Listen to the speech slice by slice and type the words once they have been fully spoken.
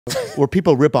where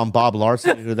people rip on Bob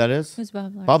Larson. You know who that is? Who's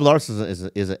Bob Larson? Bob Larson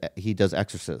he does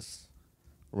exorcists,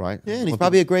 right? Yeah, and he's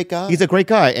probably a great guy. He's a great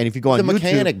guy, and if you go on He's a YouTube,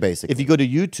 mechanic, basically. if you go to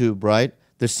YouTube, right?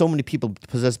 There's so many people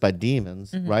possessed by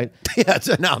demons, right? Yeah,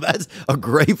 so now that's a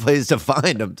great place to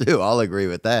find them too. I'll agree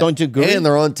with that. Don't you agree? And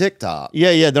they're on TikTok.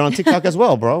 Yeah, they're on TikTok as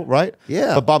well, bro, right?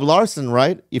 Yeah. But Bob Larson,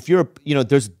 right? If you're,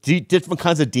 there's different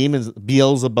kinds of demons,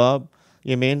 Beelzebub,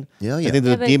 you know what I mean? Yeah. I think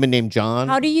there's a demon named John.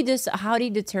 How do you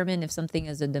determine if something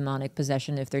is a demonic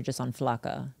possession if they're just on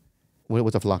flakka?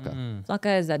 What's a flakka?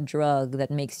 Flakka is that drug that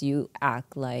makes you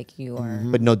act like you are.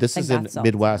 But no, this like is in bath salts,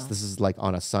 Midwest. you know? This is like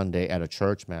on a Sunday at a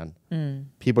church, man.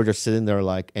 People are just sitting there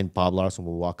like, and Bob Larson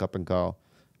will walk up and go,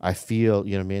 I feel,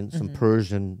 you know what I mean? Some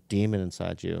Persian demon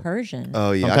inside you. Persian.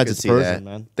 Oh yeah, Sometimes I can it's see Persian, that.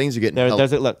 man. Things are getting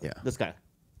There's it. Look, Yeah. this guy.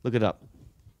 Look it up.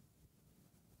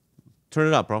 Turn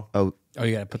it up, bro. Oh,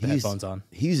 you gotta put the headphones on.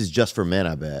 He uses Just for Men,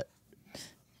 I bet.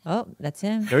 Oh, that's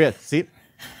him. There he is. See?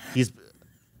 He's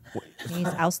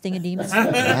ousting a demon.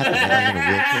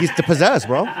 he's possessed,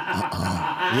 bro.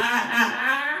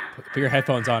 Put your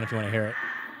headphones on if you want to hear it.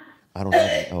 I don't have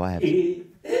it. Oh, I have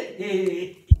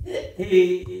it.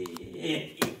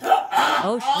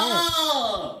 Oh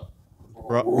shit.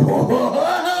 Bro.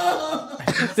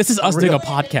 This is us doing a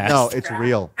podcast. No, it's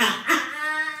real.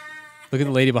 Look at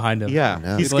the lady behind him. Yeah,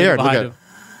 No. he's The lady scared. Look behind at him.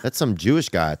 That's some Jewish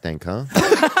guy, I think, huh?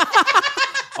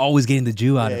 Always getting the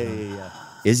Jew out of him.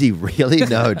 Is he really?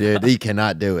 No, dude. He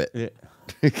cannot do it. Yeah.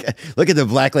 Look at the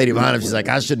black lady behind him. She's like,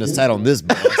 I shouldn't have sat on this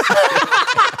bus.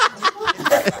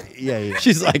 Yeah.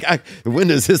 She's like, when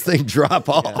does this thing drop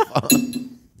off?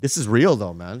 This is real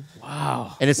though, man.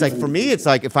 Wow. And it's like for me, it's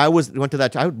like if I went to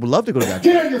that, I would love to go to that.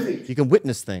 Get on your feet. You can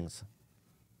witness things.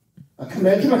 I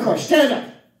command you my car. Stand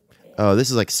up. Oh, this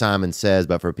is like Simon Says,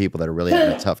 but for people that are really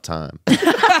having a tough time.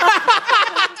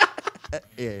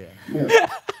 Yeah. Come here.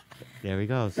 There he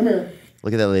goes. Come here.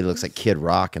 Look at that lady. Looks like Kid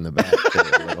Rock in the back.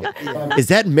 Is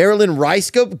that Marilyn Rice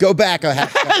Cup? Go back a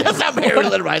half second. That's not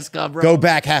Marilyn Rice Cup, bro. Go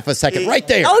back half a second. Right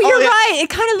there. Oh, you're yeah. right. It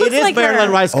kind of looks It is like Marilyn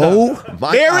her. Rice Cup. Oh,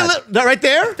 my Marilyn, God. that right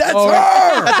there? That's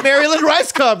her. That's Marilyn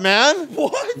Rice Cup, man.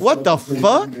 What the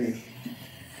fuck?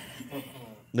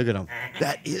 Look at him.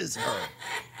 That is her.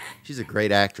 She's a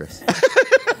great actress.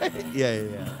 Yeah.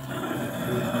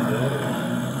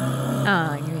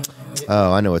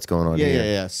 Oh, I know what's going on here.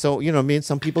 Yeah. So, you know what I mean?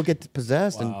 Some people get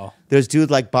possessed, Wow. and there's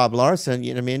dudes like Bob Larson,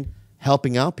 you know what I mean?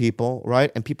 Helping out people,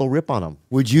 right? And people rip on them.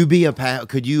 Would you be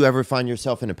could you ever find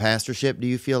yourself in a pastorship, do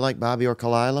you feel like, Bobby or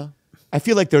Kalila? I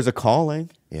feel like there's a calling.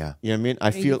 Yeah. You know what I mean? I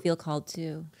Or you feel feel called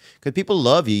to. Because people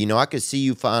love you. You know, I could see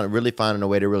you really finding a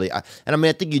way to really, and I mean,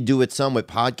 I think you do it some with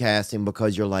podcasting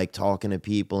because you're like talking to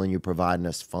people and you're providing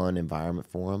us fun environment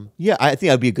for them. Yeah, I think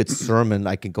that'd be a good sermon.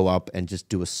 I could go up and just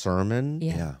do a sermon.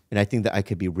 Yeah. And I think that I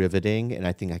could be riveting, and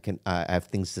I think I have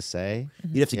things to say.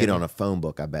 You'd have to get on a phone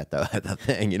book, I bet, though, at the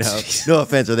thing, you know. No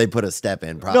offense, or they put a step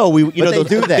in, probably. No, But they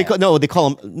do that.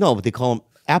 They call them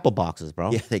apple boxes,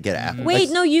 bro. Yeah, they get Apple. Wait,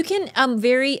 no, you can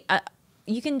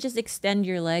you can just extend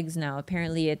your legs now.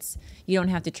 Apparently, you don't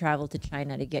have to travel to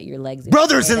China to get your legs.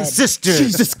 Brothers and extended. sisters.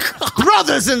 Jesus Christ.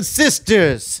 Brothers and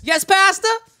sisters. Yes, Pastor.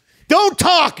 Don't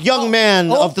talk, young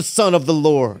man of the Son of the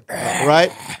Lord.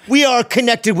 Right? We are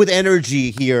connected with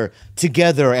energy here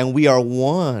together, and we are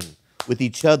one with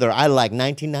each other. I like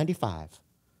 1995.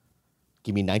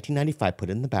 Give me 1995, put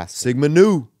it in the basket. Sigma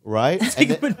Nu. Right?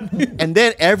 And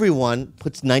then everyone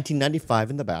puts 1995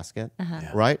 in the basket.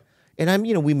 Right? And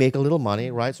we make a little money,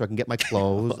 right? So I can get my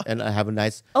clothes and I have a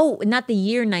nice. Oh, not the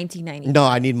year 1990. No,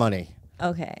 I need money.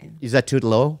 Okay. Is that too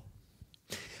low?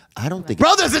 I don't think.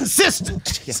 Brothers and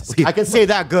sisters. I can say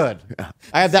that good.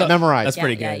 I have that memorized. That's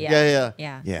pretty good.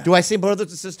 Yeah. Do I say brothers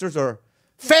and sisters or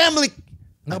family?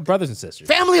 No, brothers and sisters.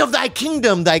 Family of thy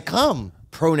kingdom, thy come.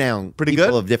 Pronoun. Pretty people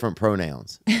good? of different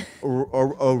pronouns. Or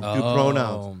do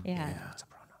pronouns. Yeah.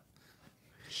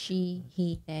 She,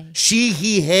 he, they. She,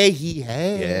 he, hey.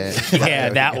 Yeah. Yeah,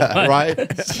 that one.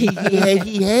 Right? She,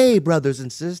 he, hey, brothers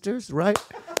and sisters, right?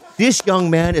 This young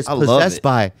man is I love possessed it.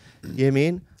 by, you know what I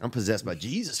mean? I'm possessed by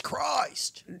Jesus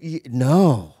Christ.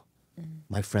 No.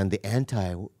 My friend, the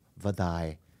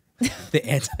anti-vadai. The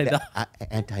anti.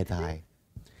 Anti-thy.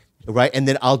 Right? And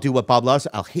then I'll do what Bob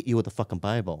Larson, I'll hit you with the fucking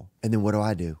Bible. And then what do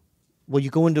I do? Well, you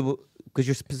go into, because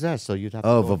you're possessed, so you'd have to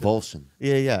Oh, go into- vavulsion.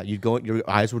 Yeah. You'd go, your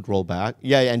eyes would roll back.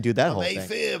 Yeah, and do that whole thing.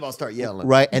 fib. I'll start yelling.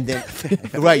 Right, and then,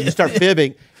 right, you start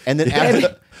fibbing, and then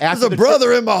after There's a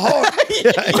brother in my heart.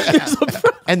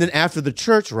 and then after the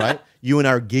church, right, you and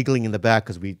I are giggling in the back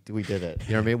because we did it.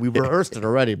 You know what I mean? We rehearsed it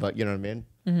already, but you know what I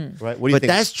mean? Right? What do you But think?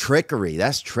 that's trickery.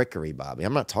 That's trickery, Bobby.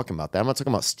 I'm not talking about that. I'm not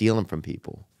talking about stealing from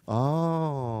people.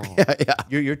 Oh. Yeah.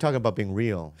 You're talking about being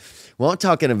real. Well, I'm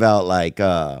talking about like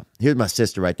here's my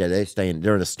sister right there.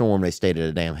 During a storm. They stayed at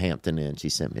a damn Hampton Inn. She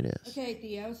sent me this. Okay,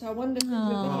 Theo. So I wanted to send you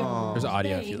a video. There's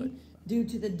audio if you like. Due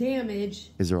to the damage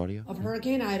Is there audio? of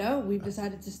Hurricane Ida, we've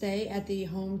decided to stay at the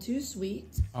Home 2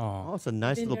 Suite. Oh, it's a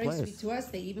nice Been little very place. sweet to us.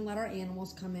 They even let our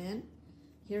animals come in.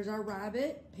 Here's our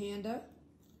rabbit, Panda.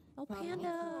 Oh,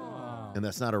 panda. And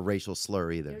that's not a racial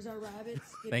slur either. Here's our rabbit.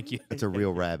 Skippy. Thank you. It's a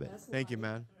real rabbit. That's Thank you, Light.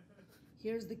 man.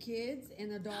 Here's the kids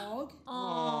and the dog.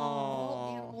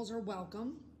 All animals are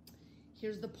welcome.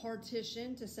 Here's the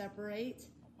partition to separate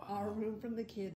our room from the kids'